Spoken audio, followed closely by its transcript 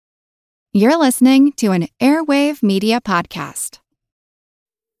You're listening to an Airwave Media Podcast.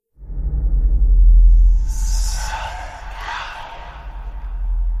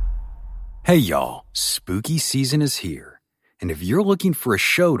 Hey y'all, spooky season is here. And if you're looking for a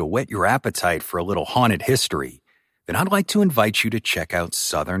show to whet your appetite for a little haunted history, then I'd like to invite you to check out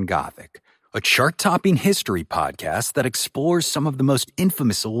Southern Gothic, a chart-topping history podcast that explores some of the most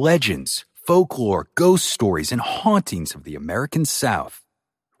infamous legends, folklore, ghost stories, and hauntings of the American South.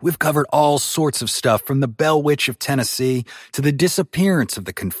 We've covered all sorts of stuff from the Bell Witch of Tennessee to the disappearance of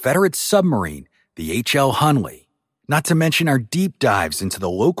the Confederate submarine, the H.L. Hunley, not to mention our deep dives into the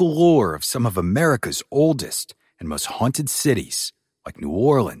local lore of some of America's oldest and most haunted cities, like New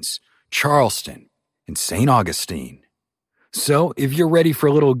Orleans, Charleston, and St. Augustine. So, if you're ready for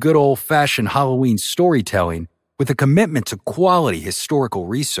a little good old-fashioned Halloween storytelling with a commitment to quality historical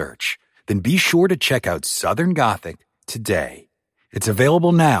research, then be sure to check out Southern Gothic today. It's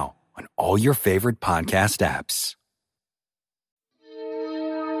available now on all your favorite podcast apps.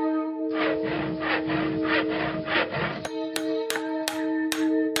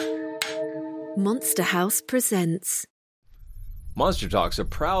 Monster House presents. Monster Talk's a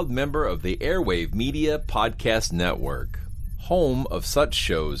proud member of the Airwave Media Podcast Network, home of such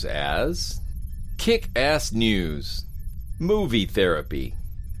shows as Kick-Ass News, Movie Therapy,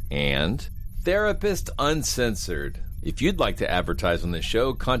 and Therapist Uncensored. If you'd like to advertise on the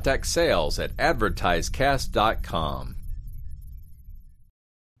show, contact sales at advertisecast.com.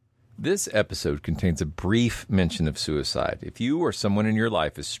 This episode contains a brief mention of suicide. If you or someone in your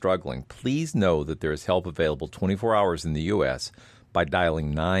life is struggling, please know that there is help available 24 hours in the U.S. by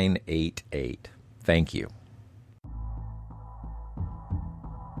dialing 988. Thank you.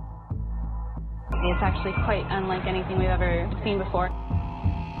 It's actually quite unlike anything we've ever seen before.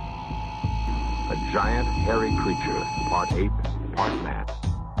 A giant, hairy creature, part ape, part man.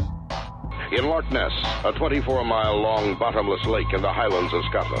 In Loch Ness, a 24-mile-long bottomless lake in the Highlands of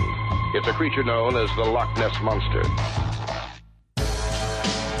Scotland. It's a creature known as the Loch Ness Monster.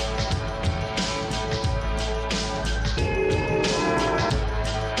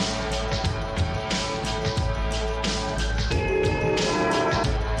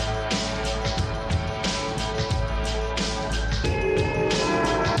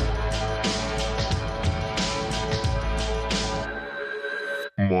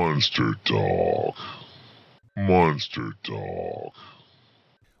 Monster Talk. Monster Talk.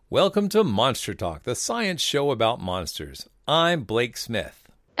 Welcome to Monster Talk, the science show about monsters. I'm Blake Smith.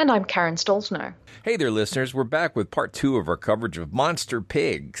 And I'm Karen Stolzno. Hey there, listeners. We're back with part 2 of our coverage of monster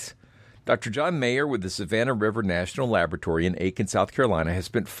pigs. Dr. John Mayer with the Savannah River National Laboratory in Aiken, South Carolina, has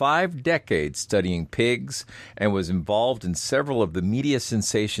spent 5 decades studying pigs and was involved in several of the media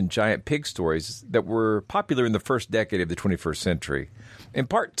sensation giant pig stories that were popular in the first decade of the 21st century. In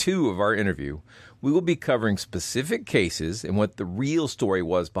part 2 of our interview, we will be covering specific cases and what the real story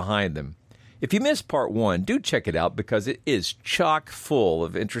was behind them. If you missed part 1, do check it out because it is chock full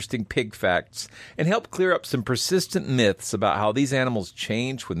of interesting pig facts and help clear up some persistent myths about how these animals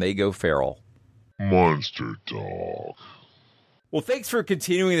change when they go feral. Monster Talk. Well, thanks for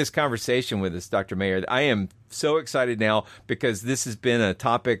continuing this conversation with us, Dr. Mayer. I am so excited now because this has been a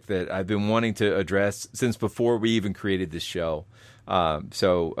topic that I've been wanting to address since before we even created this show.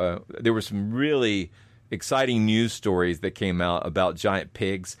 So there were some really exciting news stories that came out about giant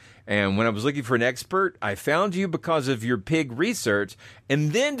pigs. And when I was looking for an expert, I found you because of your pig research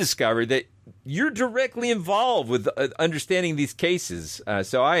and then discovered that you're directly involved with understanding these cases.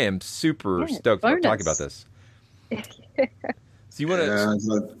 So I am super stoked to talk about this. So you want to...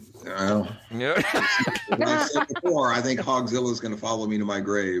 Well, as I said before, I think Hogzilla is going to follow me to my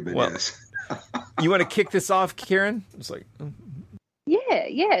grave. But well, yes. You want to kick this off, Karen? It's like...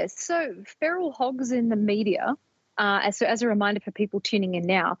 Yeah. So feral hogs in the media, as a reminder for people tuning in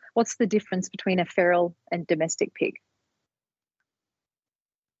now, what's the difference between a feral and domestic pig?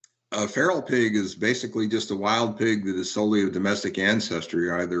 A feral pig is basically just a wild pig that is solely of domestic ancestry,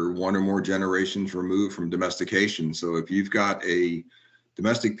 either one or more generations removed from domestication. So if you've got a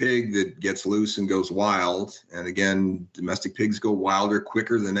domestic pig that gets loose and goes wild, and again, domestic pigs go wilder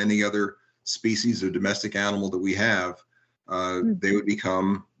quicker than any other species of domestic animal that we have, they would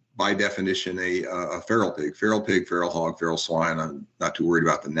become, by definition, a feral pig. Feral pig, feral hog, feral swine. I'm not too worried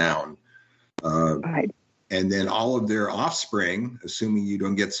about the noun. Right. And then all of their offspring, assuming you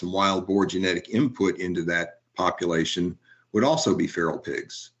don't get some wild boar genetic input into that population, would also be feral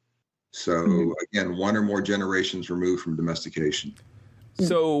pigs. So again, one or more generations removed from domestication.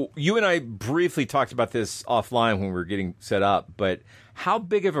 So you and I briefly talked about this offline when we were getting set up, but how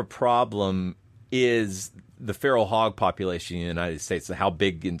big of a problem is the feral hog population in the United States, how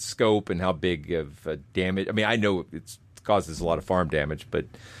big in scope and how big of damage? I mean, I know it causes a lot of farm damage, but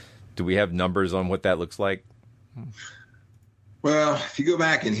do we have numbers on what that looks like? Well, if you go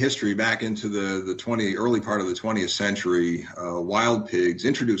back in history, back into the early part of the 20th century,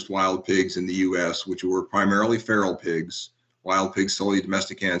 introduced wild pigs in the U.S., which were primarily feral pigs, wild pigs solely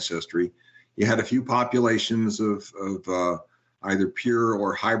domestic ancestry. You had a few populations of either pure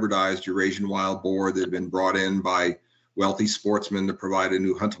or hybridized Eurasian wild boar that had been brought in by wealthy sportsmen to provide a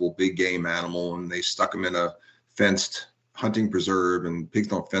new huntable big game animal, and they stuck them in a fenced hunting preserve, and pigs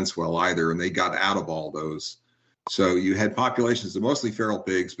don't fence well either, and they got out of all those. So you had populations of mostly feral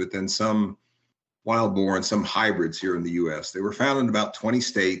pigs, but then some wild boar and some hybrids here in the U.S. They were found in about 20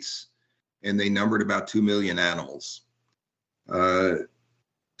 states, and they numbered about 2 million animals.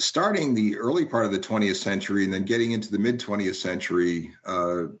 Starting the early part of the 20th century and then getting into the mid-20th century,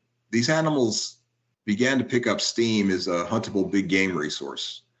 these animals began to pick up steam as a huntable big game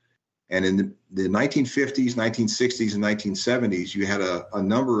resource. And in the 1950s, 1960s, and 1970s, you had a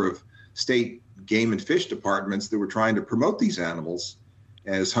number of state game and fish departments that were trying to promote these animals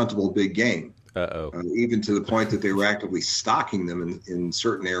as huntable big game. Even to the point that they were actively stocking them in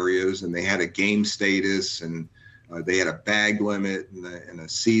certain areas, and they had a game status, and they had a bag limit and a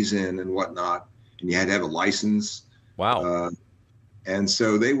season and whatnot, and you had to have a license. Wow. And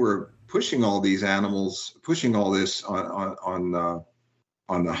so they were pushing all these animals, pushing all this on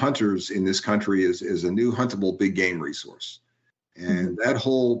the hunters in this country as a new huntable big game resource. And that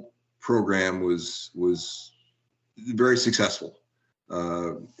whole program was very successful.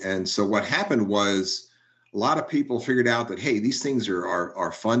 And so what happened was a lot of people figured out that, hey, these things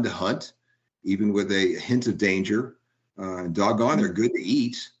are fun to hunt, even with a hint of danger. Doggone, they're good to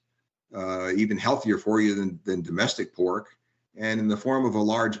eat, even healthier for you than domestic pork. And in the form of a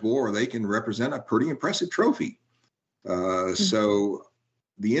large boar, they can represent a pretty impressive trophy. So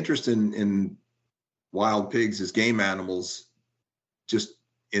the interest in wild pigs as game animals just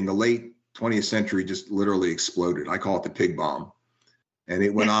in the late 20th century just literally exploded. I call it the pig bomb. And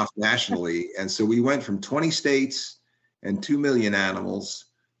it went off nationally. And so we went from 20 states and 2 million animals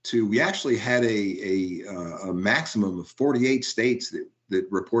to, we actually had a maximum of 48 states that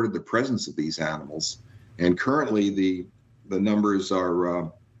reported the presence of these animals. And currently the numbers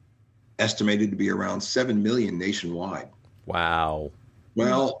are estimated to be around 7 million nationwide. Wow.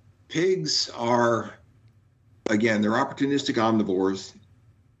 Well, pigs are, again, they're opportunistic omnivores.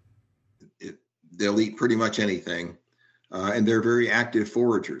 They'll eat pretty much anything, and they're very active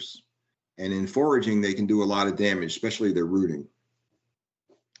foragers. And in foraging, they can do a lot of damage, especially their rooting.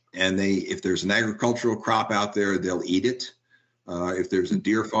 And if there's an agricultural crop out there, they'll eat it. If there's a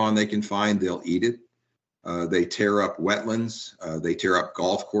deer fawn they can find, they'll eat it. They tear up wetlands. They tear up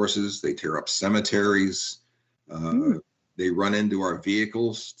golf courses. They tear up cemeteries. They run into our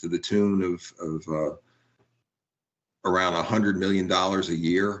vehicles to the tune of around $100 million a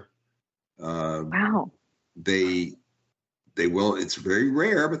year. Wow. They will, it's very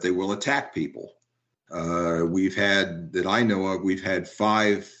rare, but they will attack people. We've had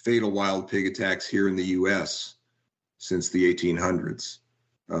 5 fatal wild pig attacks here in the U.S. since the 1800s.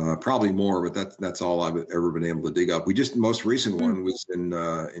 Probably more, but that's all I've ever been able to dig up. Most recent one was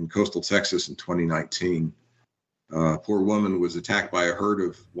in coastal Texas in 2019. Poor woman was attacked by a herd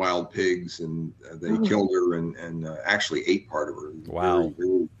of wild pigs, and they killed her and actually ate part of her. Wow.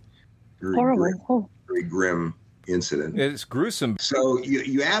 Very horrible. Very grim incident. It's gruesome. So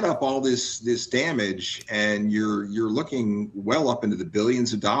you add up all this damage, and you're looking well up into the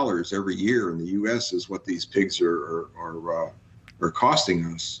billions of dollars every year in the U.S. is what these pigs are costing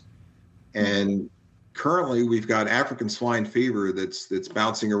us. And currently, we've got African swine fever that's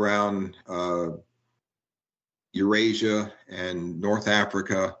bouncing around Eurasia and North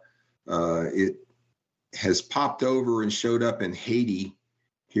Africa. It has popped over and showed up in Haiti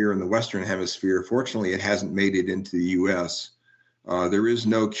here in the Western Hemisphere. Fortunately, it hasn't made it into the U.S. There is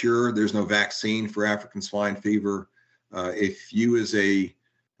no cure. There's no vaccine for African swine fever. If you as a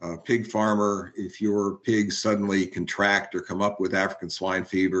pig farmer, if your pigs suddenly contract or come up with African swine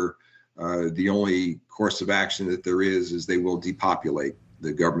fever, the only course of action that there is they will depopulate.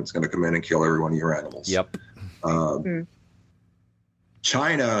 The government's going to come in and kill every one of your animals. Yep.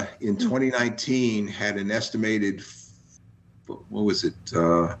 China in 2019 had an estimated, what was it?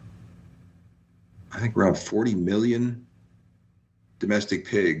 I think around 40 million domestic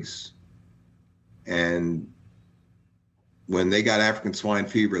pigs. And when they got African swine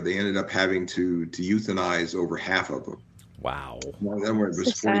fever, they ended up having to euthanize over half of them. Wow. Well, it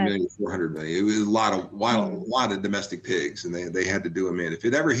was 40 million, 400 million. It was a lot of domestic pigs, and they had to do them in. If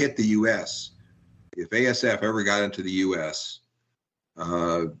it ever hit the U.S., if ASF ever got into the U.S.,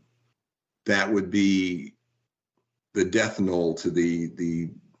 that would be the death knell to the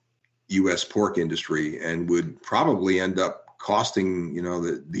U.S. pork industry, and would probably end up costing,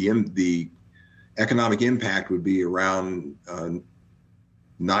 the economic impact would be around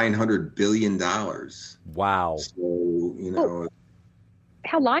 $900 billion. Wow. So,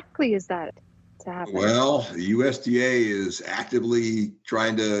 how likely is that to happen? Well, the USDA is actively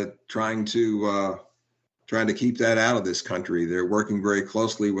trying to keep that out of this country. They're working very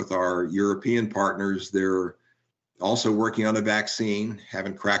closely with our European partners. They're also working on a vaccine.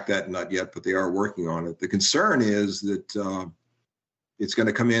 Haven't cracked that nut yet, but they are working on it. The concern is that it's going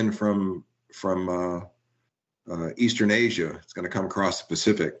to come in from Eastern Asia. It's going to come across the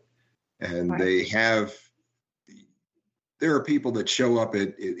Pacific, and Right. there are people that show up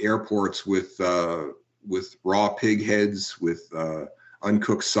at airports with raw pig heads, with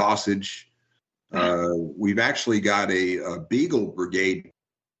uncooked sausage. We've actually got a beagle brigade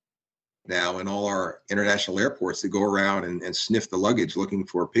now in all our international airports that go around and sniff the luggage looking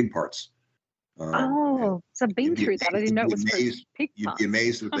for pig parts. So I've been through that. I didn't know it was for pig You'd parts. be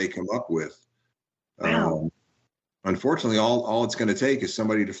amazed what they come up with. Wow. Unfortunately, all it's going to take is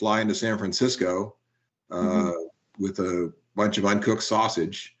somebody to fly into San Francisco with a bunch of uncooked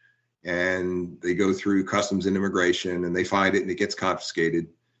sausage, and they go through customs and immigration, and they find it, and it gets confiscated,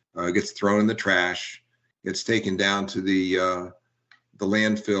 gets thrown in the trash, gets taken down to the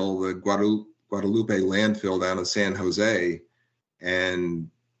landfill, the Guadalupe landfill down in San Jose, and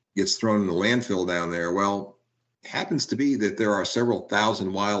gets thrown in the landfill down there. Well, it happens to be that there are several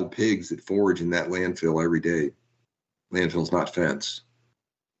thousand wild pigs that forage in that landfill every day. Landfill's not fenced.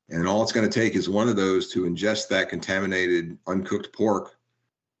 And all it's going to take is one of those to ingest that contaminated, uncooked pork.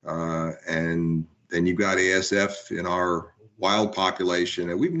 And then you've got ASF in our wild population.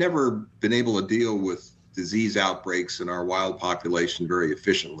 And we've never been able to deal with disease outbreaks in our wild population very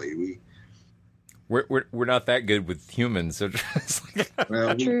efficiently. We're not that good with humans. So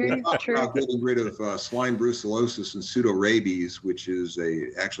well, True. About getting rid of swine brucellosis and pseudorabies, which is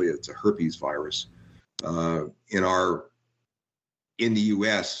it's a herpes virus, in the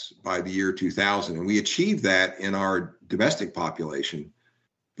U.S. by the year 2000, and we achieved that in our domestic population,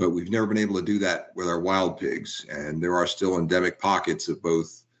 but we've never been able to do that with our wild pigs. And there are still endemic pockets of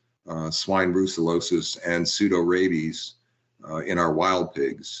both swine brucellosis and pseudorabies in our wild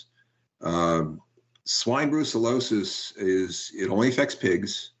pigs. Swine brucellosis it only affects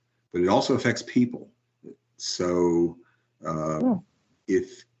pigs, but it also affects people. So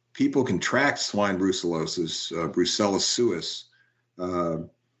if people contract swine brucellosis, Brucellus suis,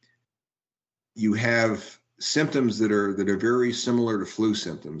 you have symptoms that are very similar to flu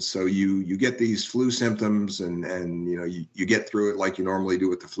symptoms. So you get these flu symptoms, and you get through it like you normally do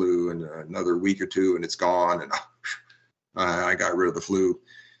with the flu, and another week or two and it's gone, and I got rid of the flu.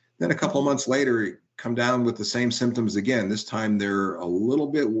 Then a couple of months later, you come down with the same symptoms again. This time they're a little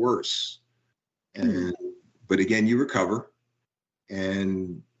bit worse, but again you recover.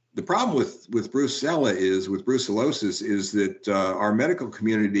 And the problem with brucellosis is that our medical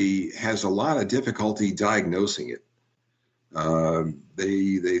community has a lot of difficulty diagnosing it.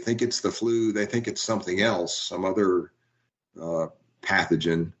 They think it's the flu. They think it's something else, some other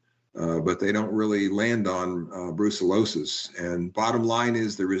pathogen, but they don't really land on brucellosis. And bottom line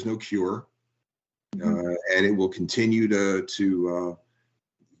is there is no cure, and it will continue to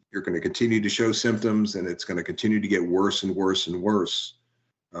you're going to continue to show symptoms, and it's going to continue to get worse and worse and worse.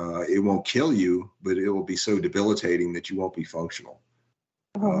 It won't kill you, but it will be so debilitating that you won't be functional.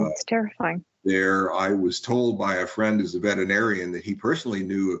 Oh, that's terrifying. I was told by a friend who's a veterinarian that he personally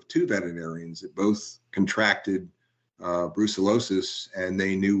knew of 2 veterinarians that both contracted brucellosis, and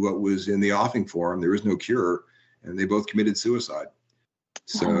they knew what was in the offing for them. There was no cure, and they both committed suicide.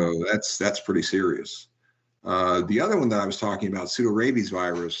 So that's pretty serious. The other one that I was talking about, pseudorabies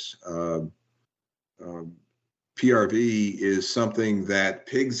virus, PRV, is something that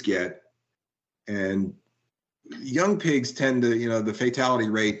pigs get, and young pigs tend to, the fatality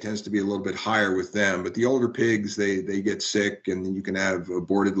rate tends to be a little bit higher with them, but the older pigs, they get sick, and you can have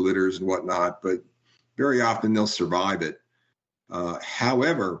aborted litters and whatnot, but very often they'll survive it.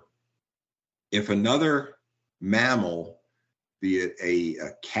 However, if another mammal, be it a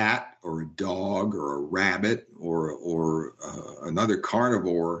cat or a dog or a rabbit or another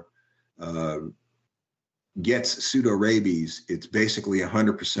carnivore, gets pseudorabies, it's basically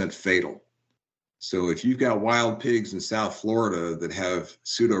 100% fatal. So if you've got wild pigs in South Florida that have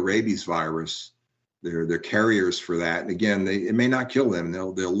pseudorabies virus, they're carriers for that. And again, it may not kill them;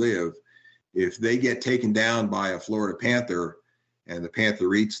 they'll live. If they get taken down by a Florida panther and the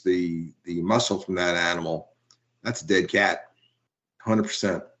panther eats the muscle from that animal, that's a dead cat,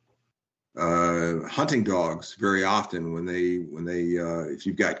 100%. Hunting dogs, very often when they if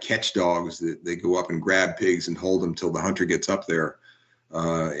you've got catch dogs that they go up and grab pigs and hold them till the hunter gets up there.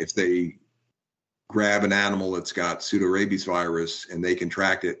 If they grab an animal that's got pseudorabies virus and they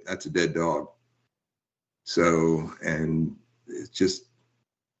contract it, that's a dead dog. So, and it's just,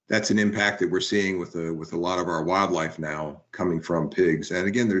 that's an impact that we're seeing with a lot of our wildlife now coming from pigs. And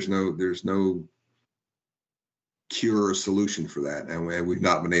again, there's no cure or solution for that, and we've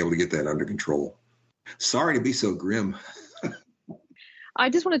not been able to get that under control. Sorry to be so grim. I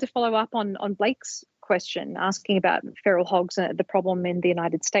just wanted to follow up on Blake's question, asking about feral hogs and the problem in the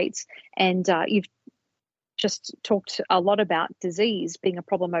United States. And you've just talked a lot about disease being a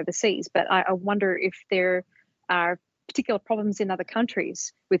problem overseas, but I wonder if there are particular problems in other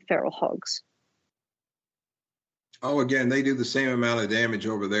countries with feral hogs. Oh, again, they do the same amount of damage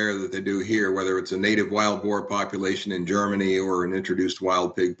over there that they do here, whether it's a native wild boar population in Germany or an introduced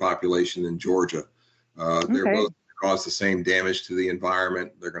wild pig population in Georgia. They're both cause the same damage to the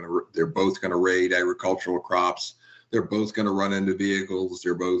environment. They're both going to raid agricultural crops. They're both going to run into vehicles.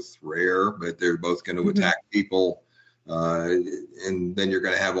 They're both rare, but they're both going to attack people. And then you're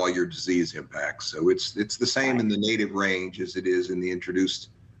going to have all your disease impacts. So it's the same in the native range as it is in the introduced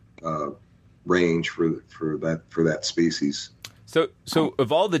range for that species. So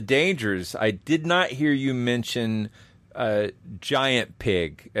of all the dangers, I did not hear you mention giant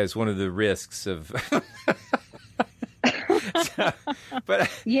pig as one of the risks of.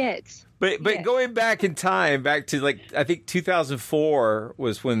 But going back in time, back to I think 2004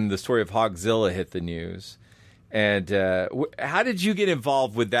 was when the story of Hogzilla hit the news. And how did you get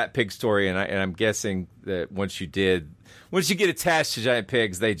involved with that pig story? And I'm guessing that once you get attached to giant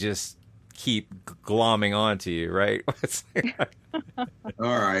pigs, they just keep glomming onto you, right?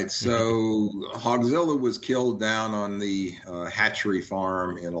 All right. So Hogzilla was killed down on the hatchery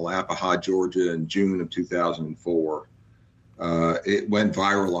farm in Alapaha, Georgia in June of 2004. It went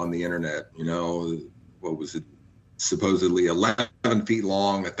viral on the internet. What was it? Supposedly 11 feet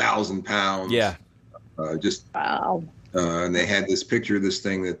long, 1,000 pounds. Yeah. Wow. And they had this picture of this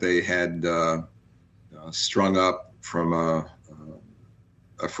thing that they had strung up from a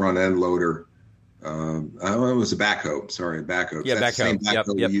front end loader. It was a backhoe. Sorry, a backhoe. Yeah, that's the same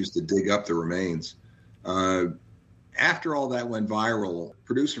backhoe Yep. we used to dig up the remains. After all that went viral, a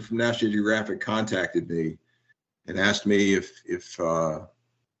producer from National Geographic contacted me and asked me if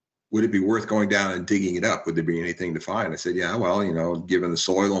would it be worth going down and digging it up? Would there be anything to find? I said, yeah, well, given the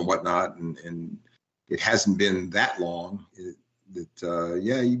soil and whatnot, and it hasn't been that long,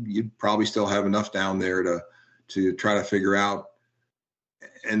 you'd probably still have enough down there to try to figure out.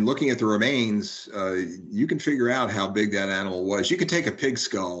 And looking at the remains, you can figure out how big that animal was. You could take a pig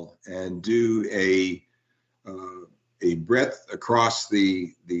skull and do a breadth across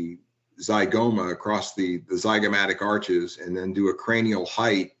the zygoma, across the zygomatic arches, and then do a cranial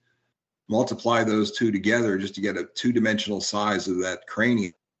height, multiply those two together just to get a two-dimensional size of that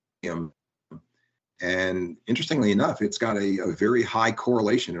cranium. And interestingly enough, it's got a very high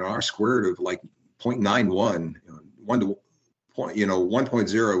correlation, an R squared of like 0.91.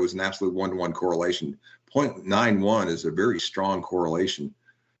 1.0 is an absolute 1-to-1 correlation. 0.91 is a very strong correlation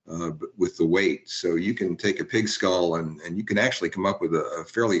with the weight. So you can take a pig skull and you can actually come up with a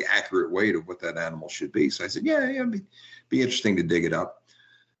fairly accurate weight of what that animal should be. So I said, it'd be interesting to dig it up.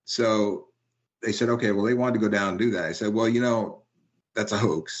 So they said, okay, well, they wanted to go down and do that. I said, well, that's a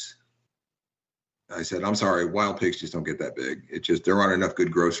hoax. I said, I'm sorry, wild pigs just don't get that big. It's just, there aren't enough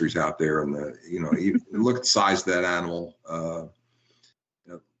good groceries out there. And you look at the size of that animal,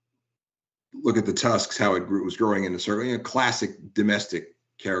 look at the tusks, how it was growing in the circle, classic domestic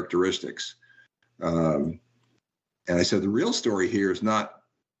characteristics. And I said, the real story here is not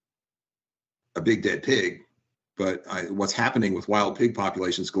a big dead pig, but what's happening with wild pig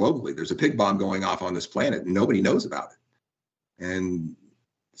populations globally. There's a pig bomb going off on this planet and nobody knows about it. And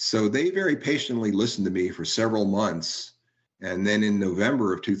so they very patiently listened to me for several months. And then in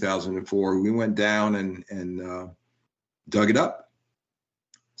November of 2004, we went down and dug it up.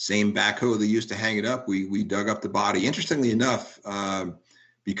 Same backhoe they used to hang it up. We dug up the body. Interestingly enough,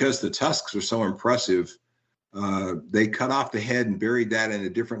 because the tusks are so impressive, they cut off the head and buried that in a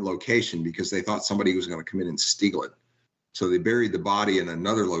different location because they thought somebody was going to come in and steal it. So they buried the body in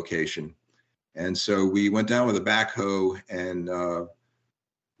another location. And so we went down with a backhoe and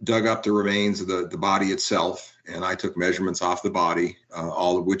dug up the remains of the body itself. And I took measurements off the body,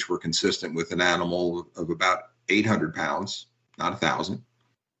 all of which were consistent with an animal of about 800 pounds, not 1,000.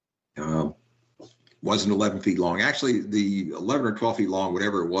 wasn't 11 feet long. Actually, the 11 or 12 feet long,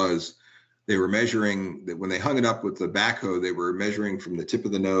 whatever it was, they were measuring that when they hung it up with the backhoe, they were measuring from the tip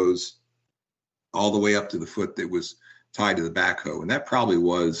of the nose all the way up to the foot that was tied to the backhoe. And that probably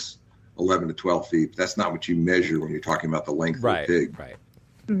was 11 to 12 feet. That's not what you measure when you're talking about the length of the pig. Right.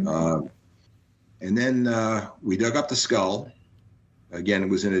 And then we dug up the skull. Again, it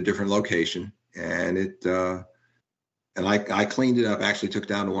was in a different location, and I cleaned it up. Actually, took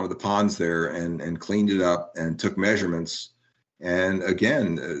down to one of the ponds there and cleaned it up and took measurements. And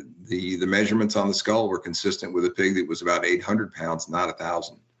again, the measurements on the skull were consistent with a pig that was about 800 pounds, not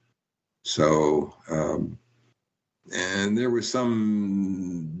 1,000. So, and there was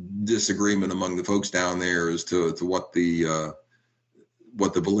some disagreement among the folks down there as to what the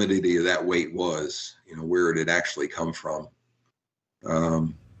validity of that weight was, where it had actually come from.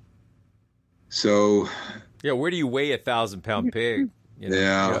 So yeah, where do you weigh 1,000-pound pig?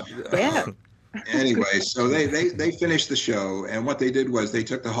 Yeah. Anyway, so they finished the show, and what they did was they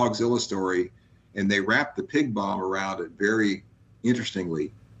took the Hogzilla story and they wrapped the pig bomb around it very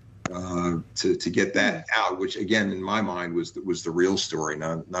interestingly to get that out, which again in my mind was the real story,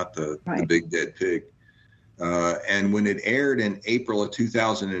 not the big dead pig. And when it aired in April of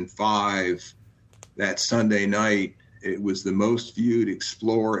 2005, that Sunday night, it was the most viewed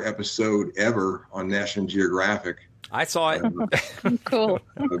Explore episode ever on National Geographic. I saw it. Cool.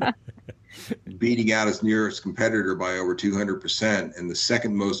 Beating out its nearest competitor by over 200%, and the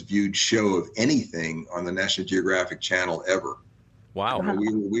second most viewed show of anything on the National Geographic channel ever. Wow.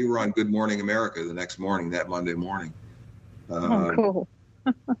 We were on Good Morning America the next morning, that Monday morning. Cool.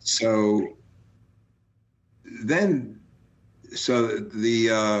 So the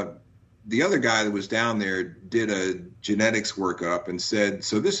other guy that was down there did a genetics workup and said,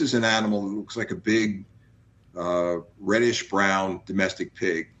 so this is an animal that looks like a big reddish brown domestic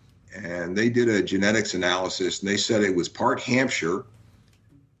pig. And they did a genetics analysis, and they said it was part Hampshire.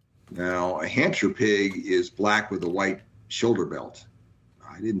 Now, a Hampshire pig is black with a white shoulder belt.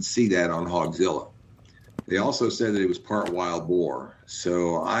 I didn't see that on Hogzilla. They also said that it was part wild boar.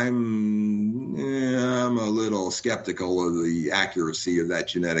 So I'm a little skeptical of the accuracy of that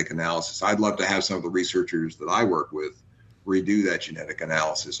genetic analysis. I'd love to have some of the researchers that I work with redo that genetic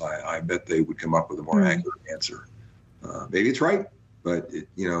analysis. I bet they would come up with a more accurate answer. Maybe it's right, but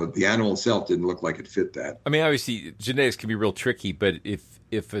the animal itself didn't look like it fit that. I mean, obviously, genetics can be real tricky, but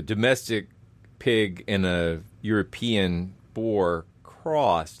if a domestic pig and a European boar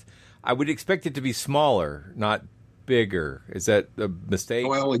crossed, I would expect it to be smaller, not bigger. Is that a mistake?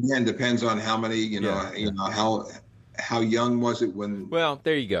 Well, again, depends on how many, how young was it when? Well,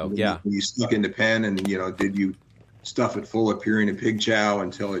 there you go. When you stuck in the pen, and did you stuff it full of Purina pig chow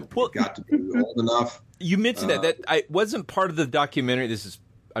until it got to be old enough? You mentioned that I wasn't part of the documentary.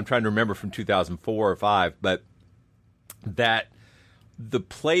 I'm trying to remember from 2004 or 5, but that the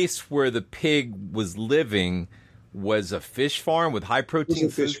place where the pig was living was a fish farm with high protein. It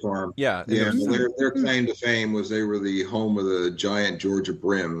was a fish farm. Yeah. Their claim to fame was they were the home of the giant Georgia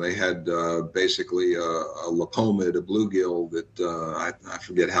brim. They had basically a lapomid, a bluegill that I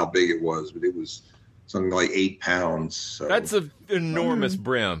forget how big it was, but it was something like 8 pounds. So. That's an enormous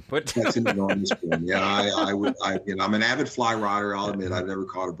brim. That's an enormous brim. Yeah, I'm an avid fly rodder. I'll admit I've never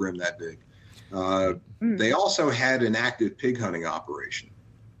caught a brim that big. They also had an active pig hunting operation.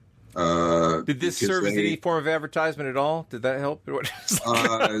 Did this serve as any form of advertisement at all? Did that help?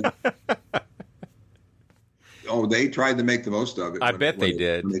 They tried to make the most of it. I bet they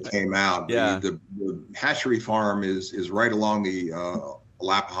did when it came out. Yeah. The hatchery farm is right along the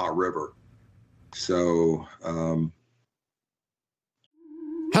Alapaha River. So.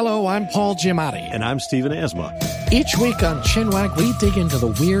 Hello, I'm Paul Giamatti. And I'm Stephen Asma. Each week on Chinwag, we dig into the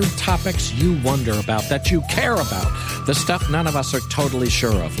weird topics you wonder about, that you care about. The stuff none of us are totally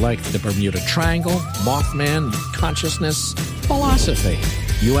sure of, like the Bermuda Triangle, Mothman, consciousness, philosophy,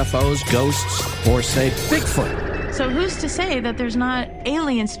 UFOs, ghosts, or, say, Bigfoot. So who's to say that there's not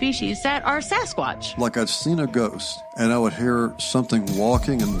alien species that are Sasquatch? Like I've seen a ghost, and I would hear something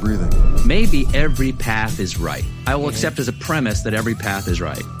walking and breathing. Maybe every path is right. I will accept as a premise that every path is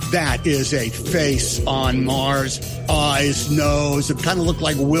right. That is a face on Mars, eyes, nose. It kind of looked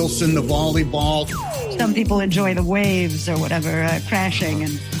like Wilson the volleyball. Some people enjoy the waves or whatever crashing,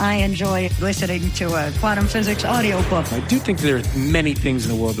 and I enjoy listening to a quantum physics audiobook. I do think there are many things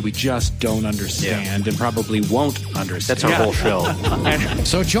in the world that we just don't understand and probably won't understand. That's our whole show.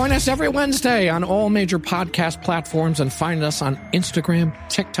 So join us every Wednesday on all major podcast platforms and find us on Instagram,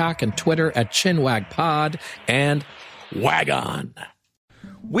 TikTok, and Twitter at ChinwagPod and Wagon.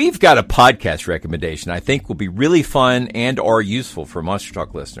 We've got a podcast recommendation I think will be really fun and or useful for Monster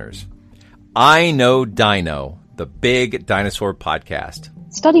Talk listeners. I Know Dino, the Big Dinosaur Podcast.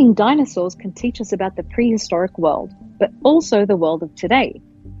 Studying dinosaurs can teach us about the prehistoric world, but also the world of today.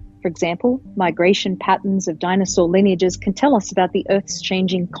 For example, migration patterns of dinosaur lineages can tell us about the Earth's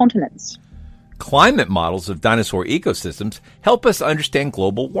changing continents. Climate models of dinosaur ecosystems help us understand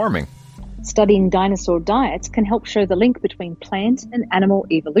global warming. Studying dinosaur diets can help show the link between plant and animal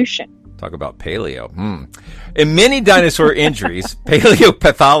evolution. Talk about paleo. In many dinosaur injuries,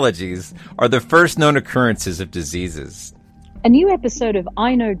 paleopathologies are the first known occurrences of diseases. A new episode of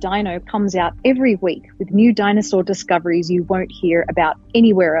I Know Dino comes out every week with new dinosaur discoveries you won't hear about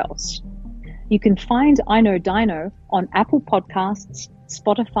anywhere else. You can find I Know Dino on Apple Podcasts,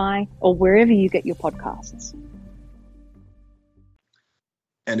 Spotify, or wherever you get your podcasts.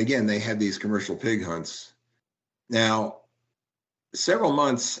 And again, they had these commercial pig hunts. Now, several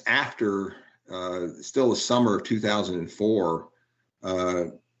months after, still the summer of 2004,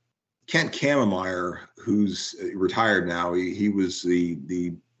 Kent Kammermeyer, who's retired now, he was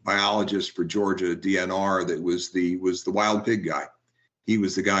the biologist for Georgia DNR that was the wild pig guy. He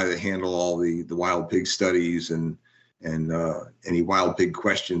was the guy that handled all the wild pig studies and any wild pig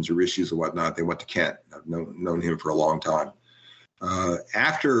questions or issues or whatnot. They went to Kent. I've known him for a long time.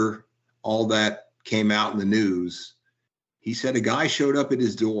 After all that came out in the news, he said a guy showed up at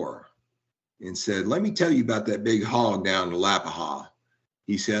his door and said, "Let me tell you about that big hog down in Alapaha."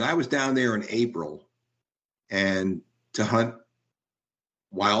 He said, "I was down there in April and to hunt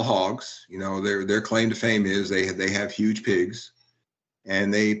wild hogs. You know, their claim to fame is they have huge pigs.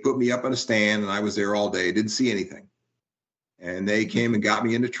 And they put me up on a stand and I was there all day. Didn't see anything. And they came and got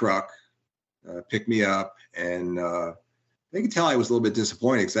me in the truck, picked me up, and they could tell I was a little bit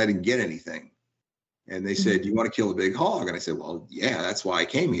disappointed because I didn't get anything. And they said, "Do you want to kill a big hog?" And I said, "Well, yeah, that's why I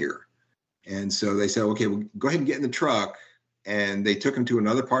came here." And so they said, "Okay, well, go ahead and get in the truck." And they took him to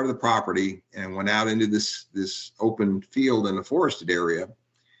another part of the property and went out into this open field in a forested area.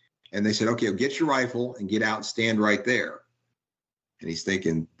 And they said, "Okay, well, get your rifle and get out and stand right there." And he's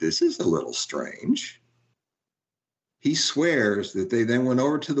thinking, this is a little strange. He swears that they then went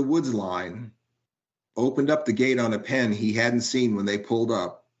over to the woods line, opened up the gate on a pen he hadn't seen when they pulled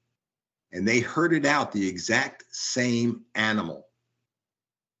up, and they herded out the exact same animal.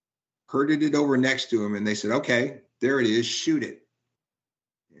 Herded it over next to him, and they said, "Okay, there it is, shoot it."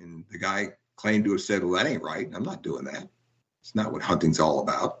 And the guy claimed to have said, "Well, that ain't right. I'm not doing that. It's not what hunting's all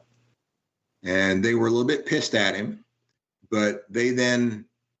about." And they were a little bit pissed at him, but they then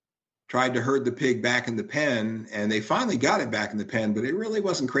tried to herd the pig back in the pen, and they finally got it back in the pen, but it really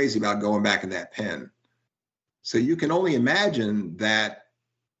wasn't crazy about going back in that pen. So you can only imagine that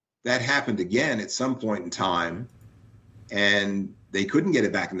happened again at some point in time, and they couldn't get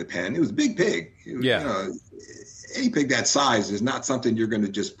it back in the pen. It was a big pig. Yeah. You know, any pig that size is not something you're going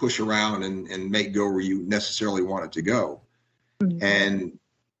to just push around and make go where you necessarily want it to go. Mm-hmm. And,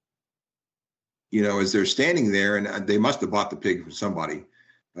 you know, as they're standing there, and they must have bought the pig from somebody,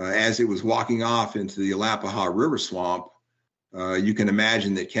 as it was walking off into the Alapaha River swamp, you can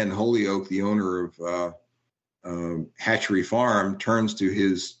imagine that Ken Holyoke, the owner of Hatchery Farm, turns to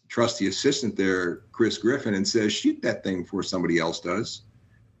his trusty assistant there, Chris Griffin, and says, "Shoot that thing before somebody else does,"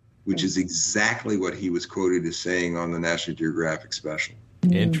 which is exactly what he was quoted as saying on the National Geographic special.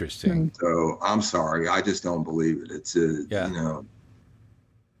 Interesting. So I'm sorry, I just don't believe it. It's you know.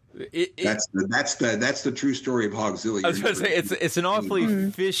 That's the true story of Hogzilla. I was going to say it's an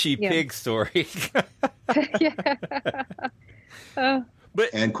awfully fishy pig story.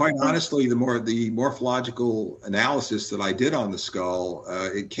 And quite honestly, the morphological analysis that I did on the skull,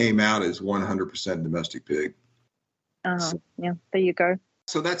 it came out as 100% domestic pig. Yeah, there you go.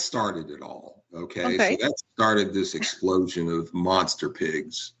 So that started it all. Okay. So that started this explosion of monster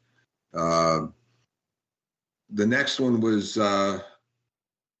pigs. The next one was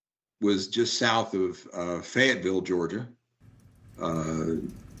just south of Fayetteville, Georgia.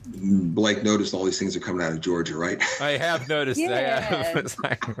 Blake noticed all these things are coming out of Georgia, right? I have noticed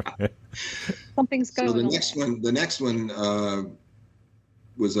that. Something's going on. The next one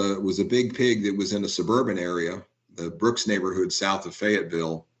was a big pig that was in a suburban area, the Brooks neighborhood south of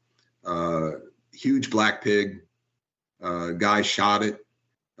Fayetteville. Huge black pig. Guy shot it.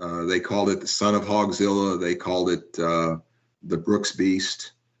 They called it the son of Hogzilla. They called it the Brooks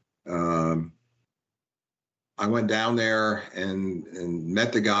beast. I went down there and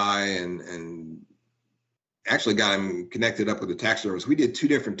met the guy and actually got him connected up with the taxidermist. We did 2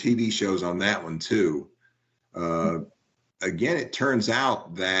 different TV shows on that one too. Again, it turns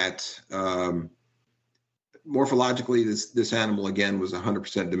out that morphologically, this animal again was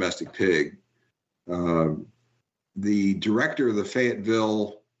 100% domestic pig. The director of the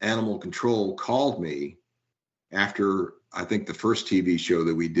Fayetteville animal control called me after, I think, the first TV show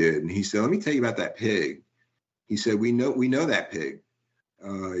that we did. And he said, let me tell you about that pig. He said, we know that pig.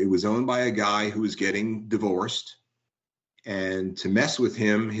 It was owned by a guy who was getting divorced. And to mess with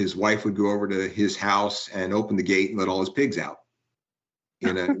him, his wife would go over to his house and open the gate and let all his pigs out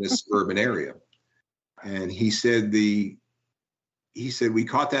in a suburban area. And he said we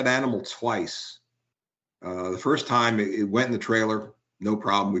caught that animal twice. The first time it went in the trailer, no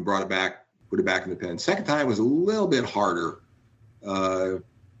problem. We brought it back, put it back in the pen. Second time was a little bit harder.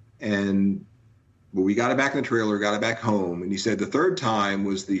 But we got it back in the trailer, got it back home. And he said the third time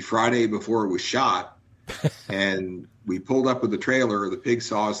was the Friday before it was shot. And we pulled up with the trailer. The pig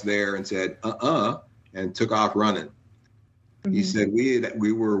saw us there and said, and took off running. Mm-hmm. He said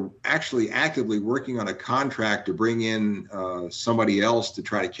we were actually actively working on a contract to bring in somebody else to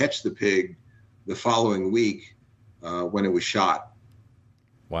try to catch the pig the following week when it was shot.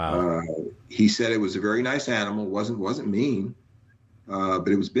 Wow. He said it was a very nice animal, wasn't mean, but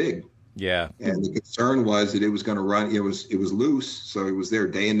it was big. Yeah. And the concern was that it was going to run. It was loose, so it was there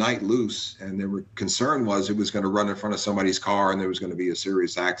day and night loose. And the concern was it was going to run in front of somebody's car, and there was going to be a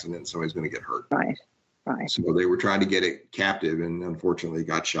serious accident, and somebody's going to get hurt. Right. So they were trying to get it captive, and unfortunately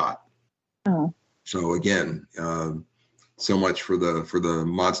got shot. Oh. So again, so much for the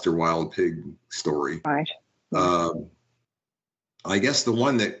monster wild pig story. Right. I guess the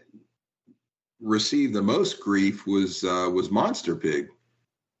one that received the most grief was Monster Pig.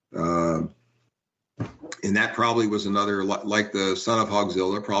 And that probably was another, like the son of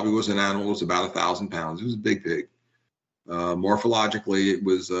Hogzilla, probably was an animal that was about 1,000 pounds. It was a big pig. Morphologically, it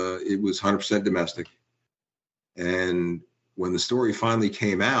was 100% domestic. And when the story finally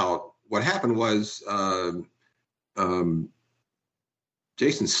came out, what happened was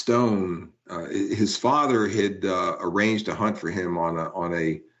Jason Stone, his father had arranged a hunt for him on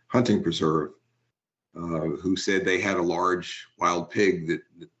a hunting preserve. Who said they had a large wild pig that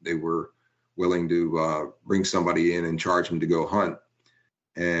they were willing to bring somebody in and charge him to go hunt.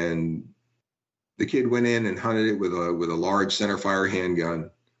 And the kid went in and hunted it with a large centerfire handgun.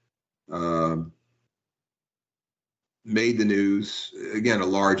 Made the news, again, a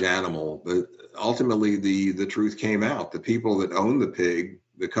large animal, but ultimately the truth came out. The people that owned the pig,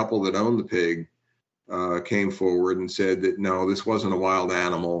 the couple that owned the pig, came forward and said that, no, this wasn't a wild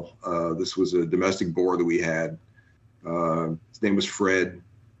animal. This was a domestic boar that we had. His name was Fred.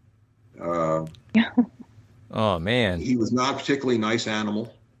 Oh, man. He was not a particularly nice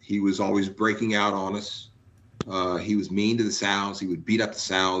animal. He was always breaking out on us. He was mean to the sows. He would beat up the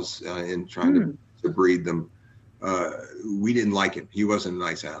sows in trying to breed them. We didn't like him. He wasn't a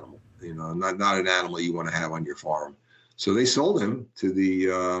nice animal. Not an animal you want to have on your farm. So they sold him to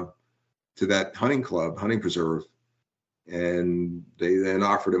that hunting preserve, and they then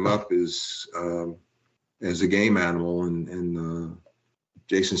offered him up as a game animal, and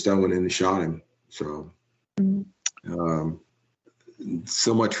Jason Stone went in and shot him. So,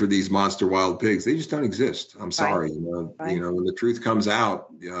 so much for these monster wild pigs. They just don't exist. I'm sorry. Right. When the truth comes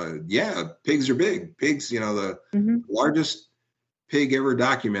out, pigs are big. Pigs, the largest pig ever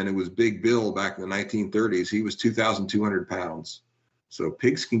documented was Big Bill back in the 1930s. He was 2,200 pounds. So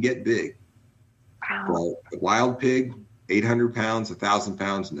pigs can get big. Wow. But a wild pig, 800 pounds, 1,000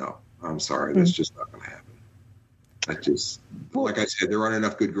 pounds, no. I'm sorry. That's just not going to happen. Like I said, there aren't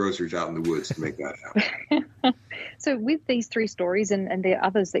enough good grocers out in the woods to make that happen. So with these three stories and the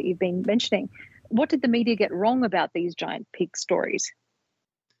others that you've been mentioning, what did the media get wrong about these giant pig stories?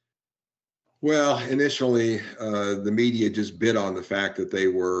 Well, initially, the media just bid on the fact that they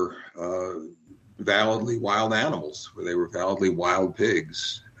were validly wild animals, where they were validly wild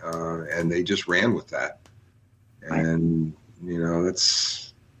pigs. And they just ran with that. And,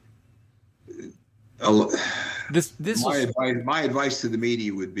 that's my advice to the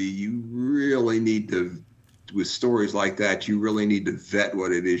media would be, you really need to, with stories like that, you really need to vet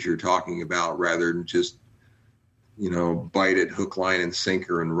what it is you're talking about rather than just, bite it hook, line, and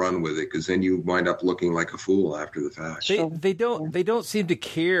sinker and run with it, because then you wind up looking like a fool after the fact. They don't seem to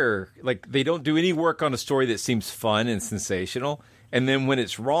care. Like, they don't do any work on a story that seems fun and sensational. And then when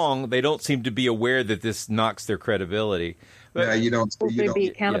it's wrong, they don't seem to be aware that this knocks their credibility. But, you don't be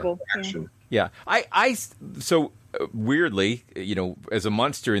accountable. Yeah. So weirdly, as a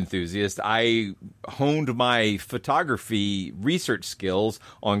monster enthusiast, I honed my photography research skills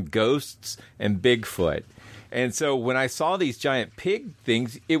on ghosts and Bigfoot. And so when I saw these giant pig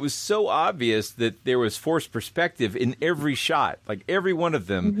things, it was so obvious that there was forced perspective in every shot. Like every one of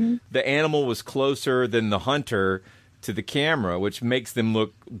them, the animal was closer than the hunter to the camera, which makes them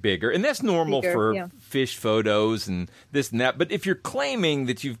look bigger. And that's normal for fish photos and this and that. But if you're claiming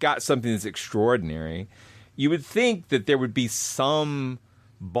that you've got something that's extraordinary, you would think that there would be some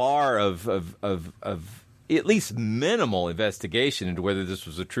bar of at least minimal investigation into whether this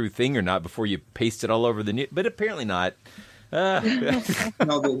was a true thing or not before you paste it all over the news. But apparently not. No,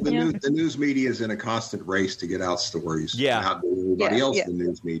 the news media is in a constant race to get out stories. Out to everybody else in the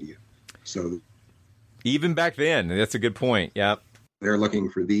news media. So even back then, that's a good point. Yeah, they're looking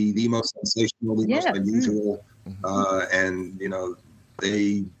for the most sensational, the most unusual, and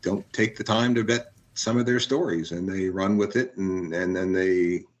they don't take the time to vet some of their stories, and they run with it, and then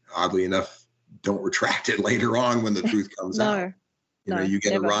they, oddly enough, don't retract it later on when the truth comes out. You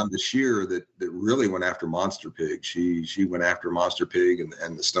get never. a Rhonda Shear that really went after Monster Pig. She went after Monster Pig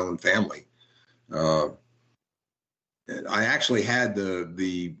and the Stone family. And I actually had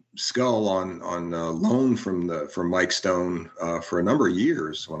the skull on loan from Mike Stone for a number of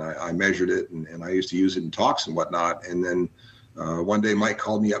years when I measured it, and I used to use it in talks and whatnot. And then one day Mike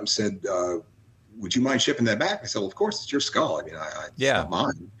called me up and said, "Would you mind shipping that back?" I said, "Well, of course, it's your skull. I mean, it's not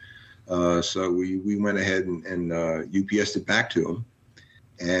mine." So we went ahead and UPS'd it back to them,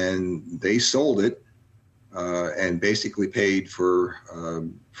 and they sold it and basically paid for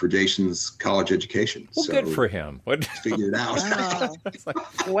Jason's college education. Well, so good for him. What figured it out?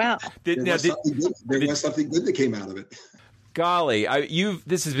 Wow! There was something good that came out of it. Golly,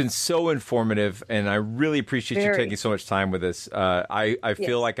 this has been so informative, and I really appreciate you taking so much time with us. I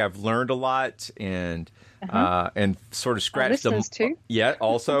feel like I've learned a lot and sort of scratched them too. Yeah.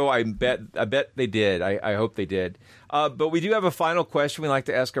 Also, I bet they did. I hope they did. But we do have a final question we like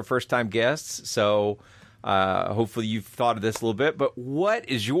to ask our first time guests. So hopefully you've thought of this a little bit. But what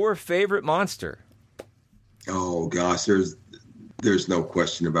is your favorite monster? Oh gosh, there's no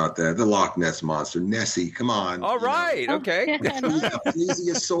question about that. The Loch Ness Monster, Nessie. Come on. All right. Okay. A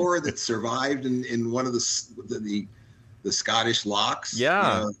plesiosaur that survived in one of the Scottish lochs.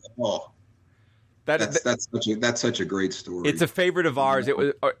 Yeah. That's such a great story. It's a favorite of ours.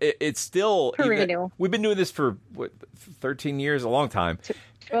 It's still perennial. We've been doing this for 13 years, a long time.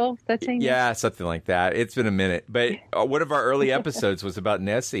 12, 13 years. Yeah, something like that. It's been a minute. But one of our early episodes was about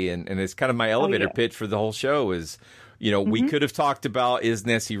Nessie, and it's kind of my elevator pitch for the whole show is, we could have talked about, is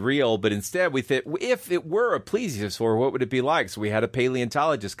Nessie real? But instead we thought, if it were a plesiosaur, what would it be like? So we had a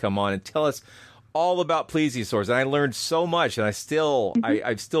paleontologist come on and tell us all about plesiosaurs, and I learned so much, and I still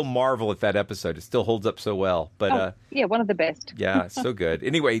marvel at that episode. It still holds up so well. But one of the best. Yeah, so good.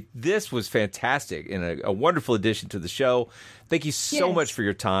 Anyway, this was fantastic and a wonderful addition to the show. Thank you so much for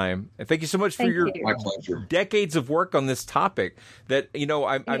your time, and thank you so much for your decades of work on this topic. That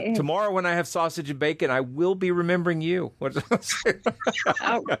I'm tomorrow when I have sausage and bacon, I will be remembering you.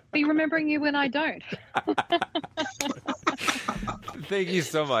 I'll be remembering you when I don't. Thank you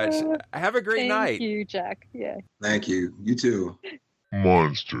so much. Have a great night. Thank you, Jack. Yeah. Thank you. You too.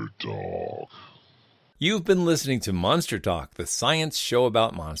 Monster Talk. You've been listening to Monster Talk, the science show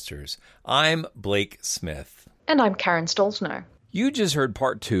about monsters. I'm Blake Smith. And I'm Karen Stolzno. You just heard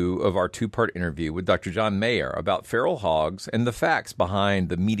part 2 of our 2-part interview with Dr. John Mayer about feral hogs and the facts behind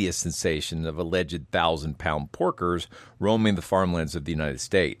the media sensation of alleged 1,000-pound porkers roaming the farmlands of the United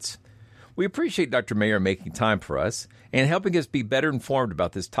States. We appreciate Dr. Mayer making time for us and helping us be better informed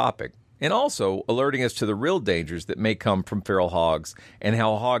about this topic, and also alerting us to the real dangers that may come from feral hogs and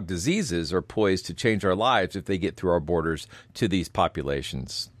how hog diseases are poised to change our lives if they get through our borders to these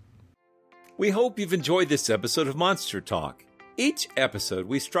populations. We hope you've enjoyed this episode of Monster Talk. Each episode,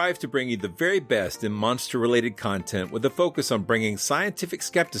 we strive to bring you the very best in monster-related content with a focus on bringing scientific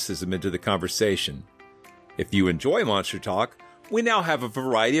skepticism into the conversation. If you enjoy Monster Talk, we now have a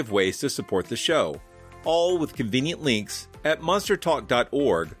variety of ways to support the show, all with convenient links at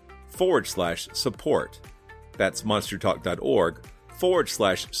monstertalk.org/support. That's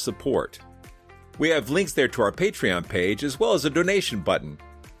monstertalk.org/support. We have links there to our Patreon page as well as a donation button.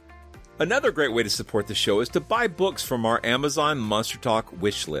 Another great way to support the show is to buy books from our Amazon Monster Talk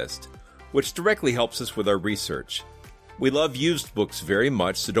wish list, which directly helps us with our research. We love used books very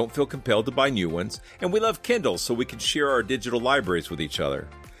much, so don't feel compelled to buy new ones, and we love Kindle so we can share our digital libraries with each other.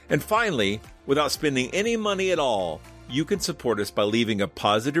 And finally, without spending any money at all, you can support us by leaving a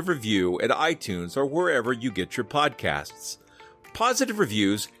positive review at iTunes or wherever you get your podcasts. Positive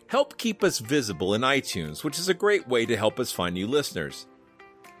reviews help keep us visible in iTunes, which is a great way to help us find new listeners.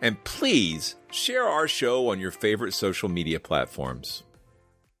 And please share our show on your favorite social media platforms.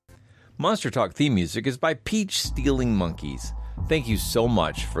 Monster Talk theme music is by Peach Stealing Monkeys. Thank you so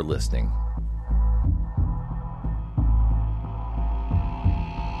much for listening.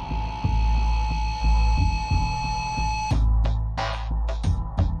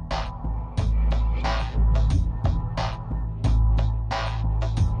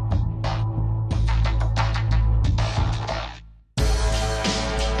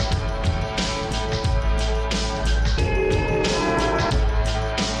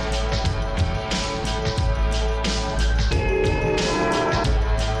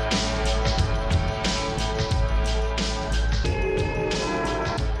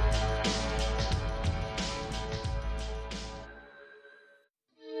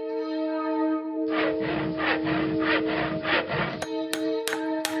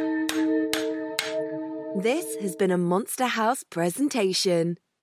 This has been a Monster House presentation.